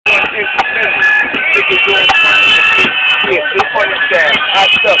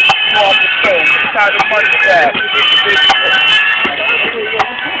how the money back.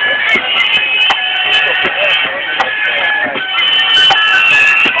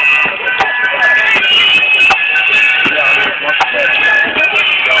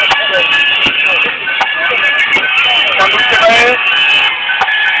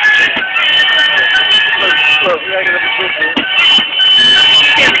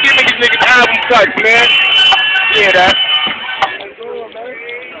 Give me these niggas album cuts, man. Yeah, that.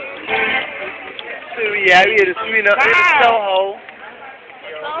 Yeah, we had a sweet up in the Soho.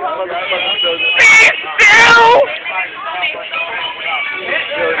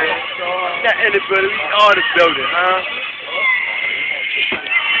 Not in the building, we all the building, huh?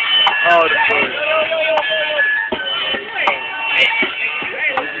 All the building.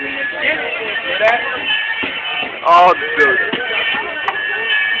 All the building.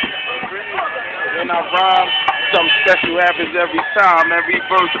 When I rhyme, something special happens every time, every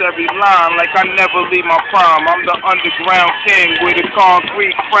verse, every line, like I never leave my prime. I'm the underground king with a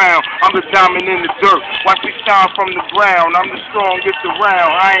concrete crown. I'm the diamond in the dirt, watch me shine from the ground. I'm the strongest around,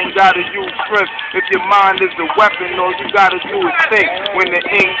 I ain't gotta use strength. If your mind is a weapon, all you gotta do is think. When the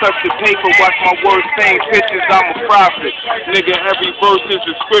ink touch the paper, watch my words paint pictures, I'm a prophet. Nigga, every verse is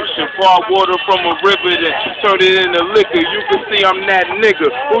a scripture. Pour water from a river, then turn it into liquor. You can see I'm that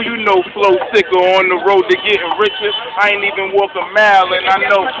nigga, who you know flow sicker on the road to getting richer. I ain't even walk a mile, and I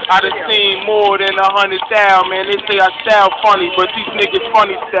know I done seen more than 100,000. Man, they say I style funny, but these niggas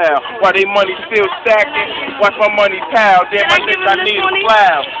funny style. While they money still stacking, watch my money pile. Damn, I think I need a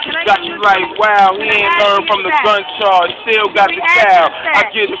plow. Got you like, wow, he ain't learned from the gun charge. Still got the style. I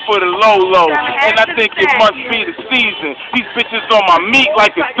get it for the low, and I think it must be the season. These bitches on my meat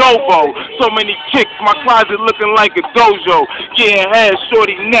like a dobo. So many kicks, my closet looking like a dojo. Getting head,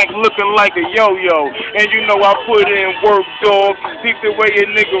 shorty neck looking like a yo-yo. And you know I put in work, dog. Peep the way a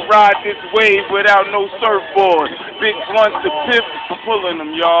nigga ride this wave without no surfboard. Big blunts to pip, I'm pulling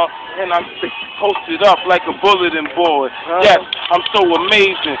them, y'all. And I'm posted up like a bulletin board. Yes, I'm so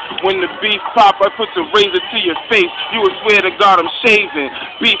amazing. When the beef pop, I put the razor to your face. You would swear to God I'm shaving.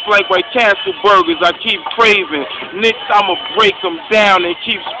 Beef like White Castle burgers, I keep craving. Nicks, I'ma break them down and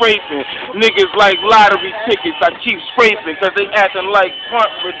keep scraping. Niggas like lottery tickets, I keep scraping. Cause they acting like punt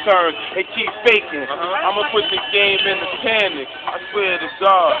returns and keep faking. I'ma put the game in the panic. I swear to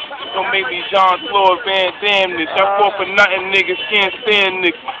God. Don't make me Jean-Claude Van Damme this. Y'all fall for nothing, niggas can't stand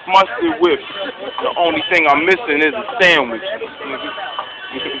this mustard whip. The only thing I'm missing is a sandwich.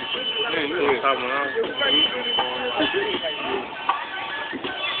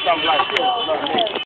 Something like this.